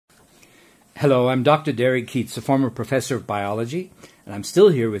Hello, I'm Dr. Derek Keats, a former professor of biology, and I'm still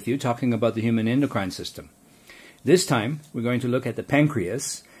here with you talking about the human endocrine system. This time, we're going to look at the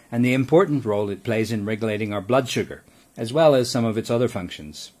pancreas and the important role it plays in regulating our blood sugar, as well as some of its other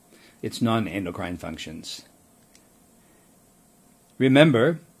functions, its non-endocrine functions.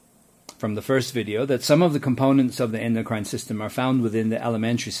 Remember from the first video that some of the components of the endocrine system are found within the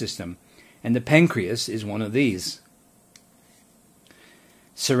alimentary system, and the pancreas is one of these.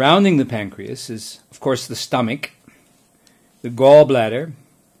 Surrounding the pancreas is, of course, the stomach, the gallbladder,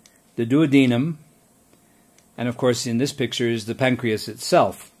 the duodenum, and of course in this picture is the pancreas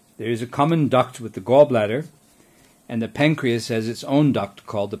itself. There is a common duct with the gallbladder, and the pancreas has its own duct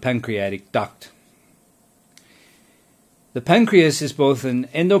called the pancreatic duct. The pancreas is both an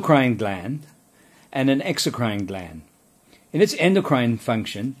endocrine gland and an exocrine gland. In its endocrine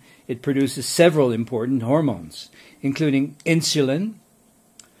function, it produces several important hormones, including insulin,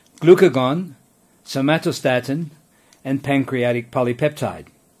 glucagon, somatostatin, and pancreatic polypeptide.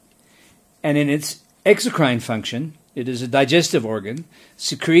 And in its exocrine function, it is a digestive organ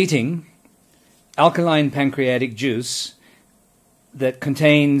secreting alkaline pancreatic juice that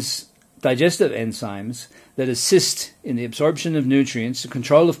contains digestive enzymes that assist in the absorption of nutrients, the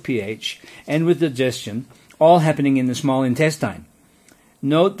control of pH, and with digestion, all happening in the small intestine.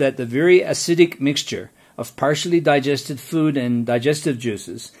 Note that the very acidic mixture of partially digested food and digestive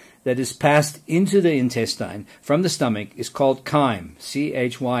juices that is passed into the intestine from the stomach is called chyme,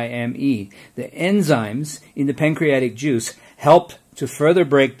 C-H-Y-M-E. The enzymes in the pancreatic juice help to further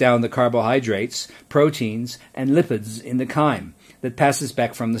break down the carbohydrates, proteins, and lipids in the chyme that passes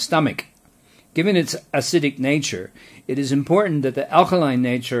back from the stomach. Given its acidic nature, it is important that the alkaline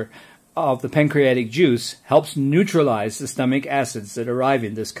nature of the pancreatic juice helps neutralize the stomach acids that arrive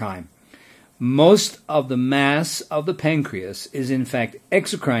in this chyme. Most of the mass of the pancreas is in fact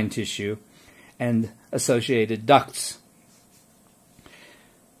exocrine tissue and associated ducts.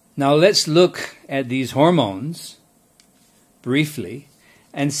 Now let's look at these hormones briefly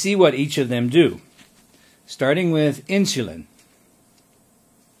and see what each of them do, starting with insulin.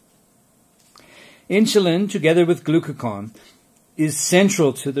 Insulin, together with glucagon, is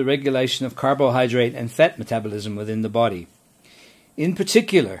central to the regulation of carbohydrate and fat metabolism within the body. In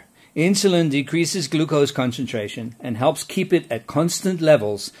particular, insulin decreases glucose concentration and helps keep it at constant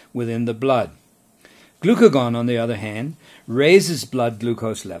levels within the blood. Glucagon, on the other hand, raises blood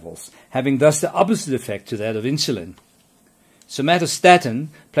glucose levels, having thus the opposite effect to that of insulin. Somatostatin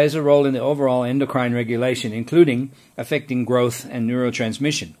plays a role in the overall endocrine regulation, including affecting growth and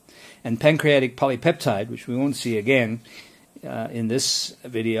neurotransmission. And pancreatic polypeptide, which we won't see again in this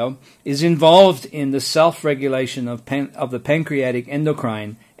video, is involved in the self-regulation of the pancreatic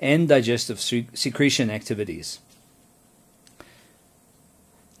endocrine and digestive secretion activities.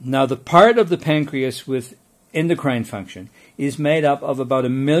 Now, the part of the pancreas with endocrine function is made up of about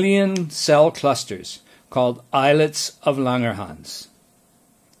 1 million cell clusters called islets of Langerhans,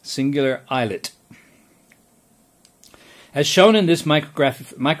 singular islet. As shown in this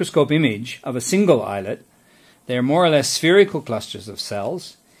microscope image of a single islet, they are more or less spherical clusters of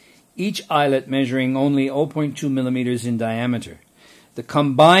cells, each islet measuring only 0.2 millimeters in diameter. The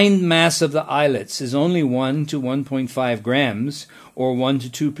combined mass of the islets is only 1 to 1.5 grams, or 1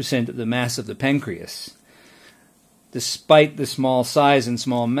 to 2% of the mass of the pancreas. Despite the small size and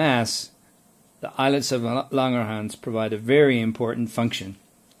small mass, the islets of Langerhans provide a very important function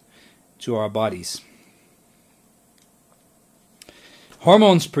to our bodies.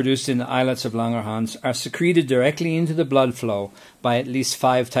 Hormones produced in the islets of Langerhans are secreted directly into the blood flow by at least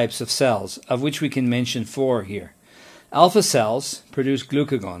 5 types of cells, of which we can mention 4 here. Alpha cells produce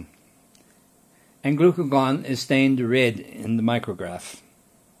glucagon, and glucagon is stained red in the micrograph.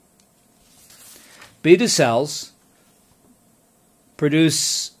 Beta cells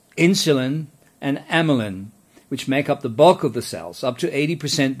produce insulin and amylin, which make up the bulk of the cells, up to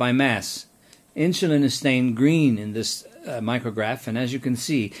 80% by mass. Insulin is stained green in this micrograph, and as you can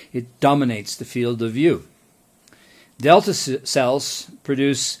see, it dominates the field of view. Delta cells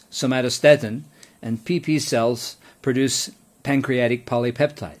produce somatostatin, and PP cells produce pancreatic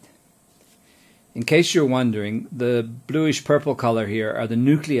polypeptide. In case you're wondering, the bluish-purple color here are the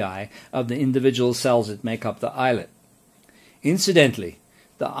nuclei of the individual cells that make up the islet. Incidentally,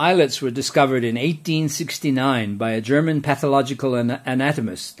 the islets were discovered in 1869 by a German pathological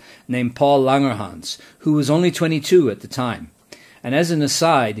anatomist named Paul Langerhans, who was only 22 at the time. And as an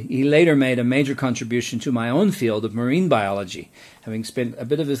aside, he later made a major contribution to my own field of marine biology, having spent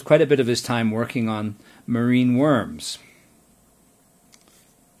quite a bit of his time working on marine worms.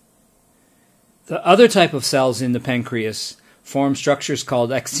 The other type of cells in the pancreas form structures called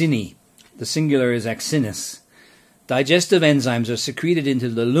acini The singular is axinus. Digestive enzymes are secreted into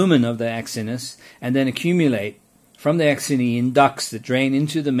the lumen of the axinus and then accumulate from the axini in ducts that drain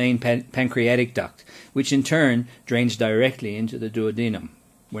into the main pancreatic duct, which in turn drains directly into the duodenum.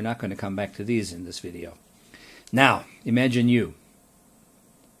 We're not going to come back to these in this video. Now, imagine you.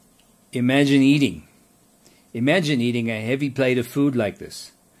 Imagine eating. Imagine eating a heavy plate of food like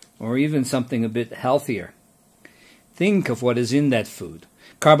this, or even something a bit healthier. Think of what is in that food.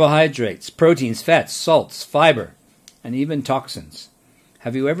 Carbohydrates, proteins, fats, salts, fiber, and even toxins.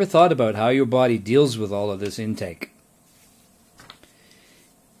 Have you ever thought about how your body deals with all of this intake?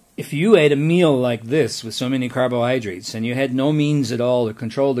 If you ate a meal like this with so many carbohydrates and you had no means at all to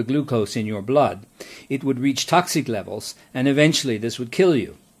control the glucose in your blood, it would reach toxic levels and eventually this would kill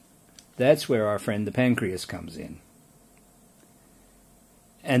you. That's where our friend the pancreas comes in.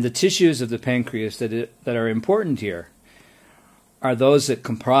 And the tissues of the pancreas that are important here are those that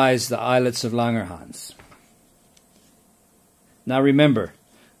comprise the islets of Langerhans. Now remember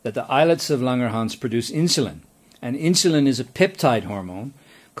that the islets of Langerhans produce insulin, and insulin is a peptide hormone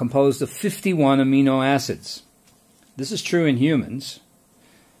composed of 51 amino acids. This is true in humans,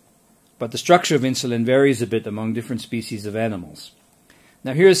 but the structure of insulin varies a bit among different species of animals.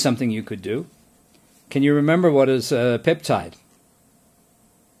 Now here's something you could do. Can you remember what is a peptide?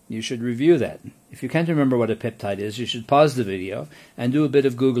 You should review that. If you can't remember what a peptide is, you should pause the video and do a bit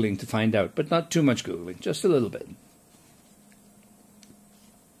of Googling to find out, but not too much Googling, just a little bit.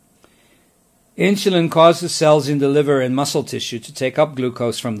 Insulin causes cells in the liver and muscle tissue to take up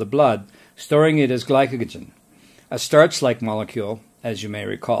glucose from the blood, storing it as glycogen, a starch-like molecule, as you may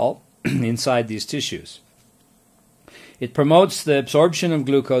recall, inside these tissues. It promotes the absorption of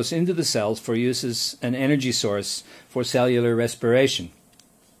glucose into the cells for use as an energy source for cellular respiration.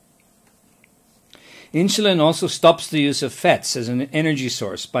 Insulin also stops the use of fats as an energy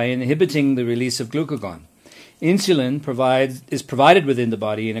source by inhibiting the release of glucagon. Insulin is provided within the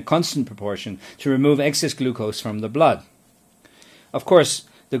body in a constant proportion to remove excess glucose from the blood. Of course,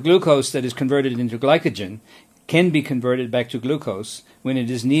 the glucose that is converted into glycogen can be converted back to glucose when it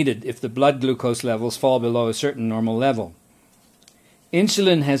is needed if the blood glucose levels fall below a certain normal level.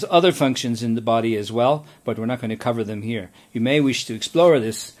 Insulin has other functions in the body as well, but we're not going to cover them here. You may wish to explore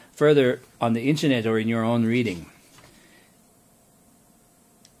this further on the internet or in your own reading.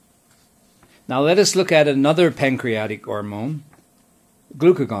 Now let us look at another pancreatic hormone,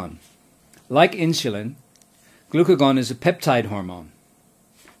 glucagon. Like insulin, glucagon is a peptide hormone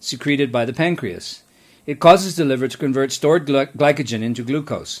secreted by the pancreas. It causes the liver to convert stored glycogen into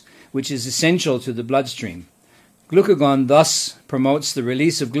glucose, which is essential to the bloodstream. Glucagon thus promotes the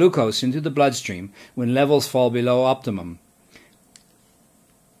release of glucose into the bloodstream when levels fall below optimum.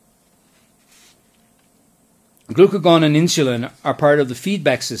 Glucagon and insulin are part of the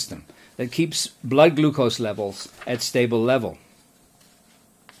feedback system that keeps blood glucose levels at stable level.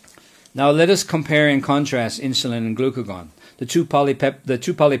 Now let us compare and contrast insulin and glucagon, the two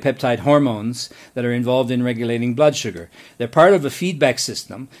polypeptide hormones that are involved in regulating blood sugar. They're part of a feedback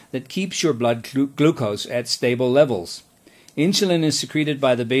system that keeps your blood glucose at stable levels. Insulin is secreted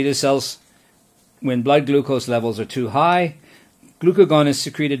by the beta cells when blood glucose levels are too high. Glucagon is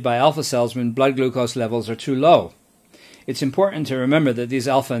secreted by alpha cells when blood glucose levels are too low. It's important to remember that these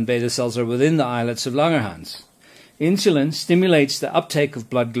alpha and beta cells are within the islets of Langerhans. Insulin stimulates the uptake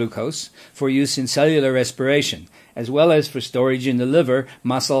of blood glucose for use in cellular respiration, as well as for storage in the liver,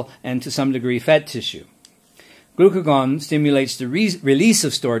 muscle, and to some degree fat tissue. Glucagon stimulates the release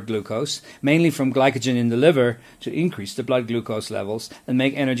of stored glucose, mainly from glycogen in the liver, to increase the blood glucose levels and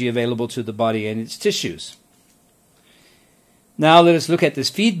make energy available to the body and its tissues. Now let us look at this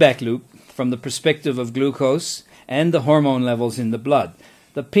feedback loop from the perspective of glucose and the hormone levels in the blood.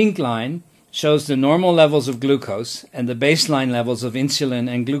 The pink line shows the normal levels of glucose and the baseline levels of insulin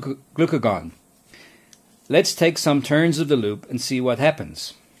and glucagon. Let's take some turns of the loop and see what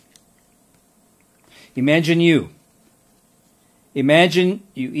happens. Imagine you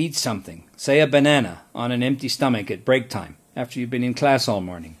eat something, say a banana, on an empty stomach at break time, after you've been in class all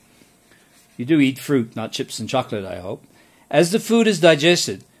morning. You do eat fruit, not chips and chocolate, I hope. As the food is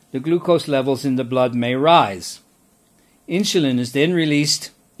digested, the glucose levels in the blood may rise. Insulin is then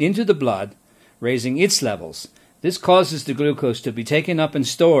released into the blood, raising its levels. This causes the glucose to be taken up and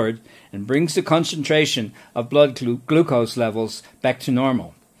stored and brings the concentration of blood glucose levels back to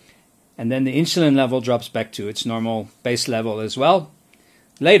normal. And then the insulin level drops back to its normal base level as well.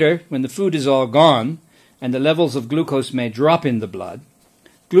 Later, when the food is all gone and the levels of glucose may drop in the blood,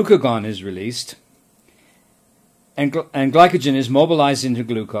 glucagon is released and glycogen is mobilized into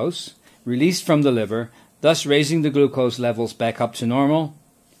glucose, released from the liver, thus raising the glucose levels back up to normal,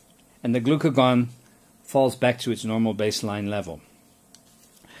 and the glucagon falls back to its normal baseline level.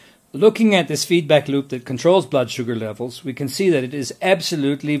 Looking at this feedback loop that controls blood sugar levels, we can see that it is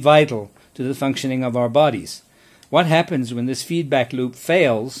absolutely vital to the functioning of our bodies. What happens when this feedback loop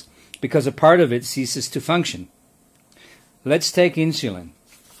fails because a part of it ceases to function? Let's take insulin.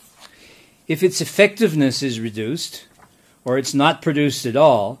 If its effectiveness is reduced, or it's not produced at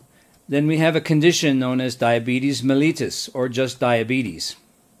all, then we have a condition known as diabetes mellitus, or just diabetes.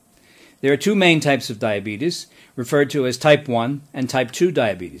 There are two main types of diabetes, referred to as type 1 and type 2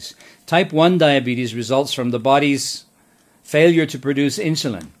 diabetes. Type 1 diabetes results from the body's failure to produce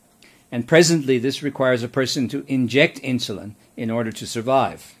insulin, and presently this requires a person to inject insulin in order to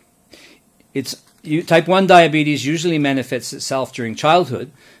survive. Type 1 diabetes usually manifests itself during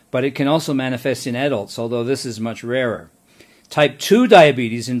childhood, but it can also manifest in adults, although this is much rarer. Type 2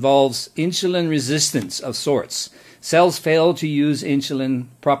 diabetes involves insulin resistance of sorts. Cells fail to use insulin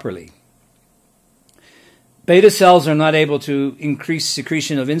properly. Beta cells are not able to increase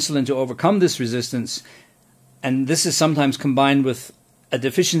secretion of insulin to overcome this resistance, and this is sometimes combined with a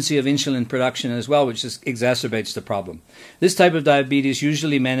deficiency of insulin production as well, which exacerbates the problem. This type of diabetes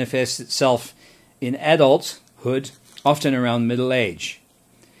usually manifests itself in adulthood, often around middle age.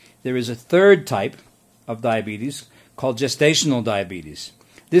 There is a third type of diabetes called gestational diabetes.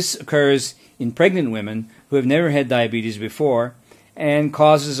 This occurs in pregnant women who have never had diabetes before and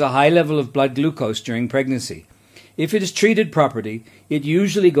causes a high level of blood glucose during pregnancy. If it is treated properly, it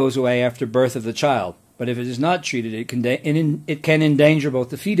usually goes away after birth of the child, but if it is not treated, it can endanger both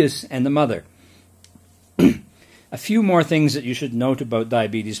the fetus and the mother. A few more things that you should note about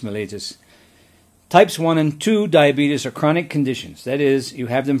diabetes mellitus. Types 1 and 2 diabetes are chronic conditions. That is, you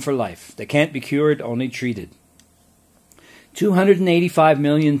have them for life. They can't be cured, only treated. 285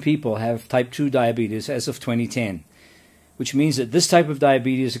 million people have type 2 diabetes as of 2010, which means that this type of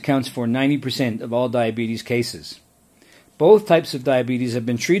diabetes accounts for 90% of all diabetes cases. Both types of diabetes have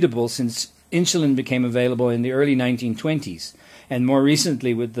been treatable since insulin became available in the early 1920s, and more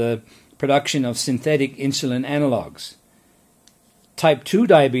recently with the production of synthetic insulin analogs. Type 2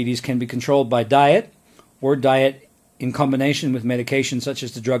 diabetes can be controlled by diet, or diet in combination with medication such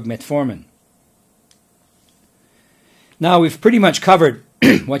as the drug metformin. Now we've pretty much covered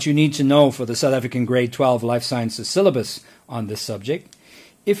what you need to know for the South African Grade 12 Life Sciences syllabus on this subject.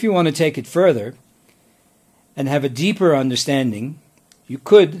 If you want to take it further and have a deeper understanding, you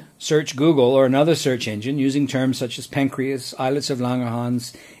could search Google or another search engine using terms such as pancreas, islets of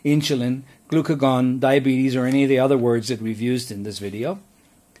Langerhans, insulin, glucagon, diabetes, or any of the other words that we've used in this video.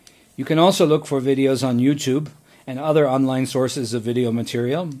 You can also look for videos on YouTube and other online sources of video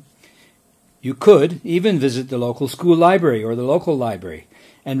material. You could even visit the local school library or the local library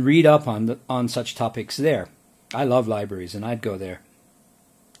and read up on such topics there. I love libraries and I'd go there.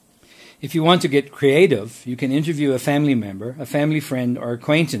 If you want to get creative, you can interview a family member, a family friend, or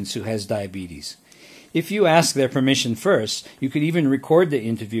acquaintance who has diabetes. If you ask their permission first, you could even record the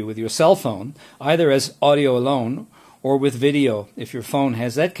interview with your cell phone, either as audio alone or with video if your phone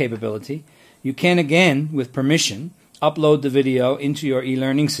has that capability. You can, again, with permission, upload the video into your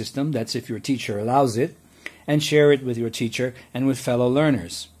e-learning system, that's if your teacher allows it, and share it with your teacher and with fellow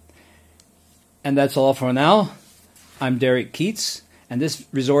learners. And that's all for now. I'm Derek Keats, and this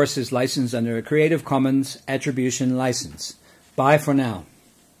resource is licensed under a Creative Commons Attribution License. Bye for now.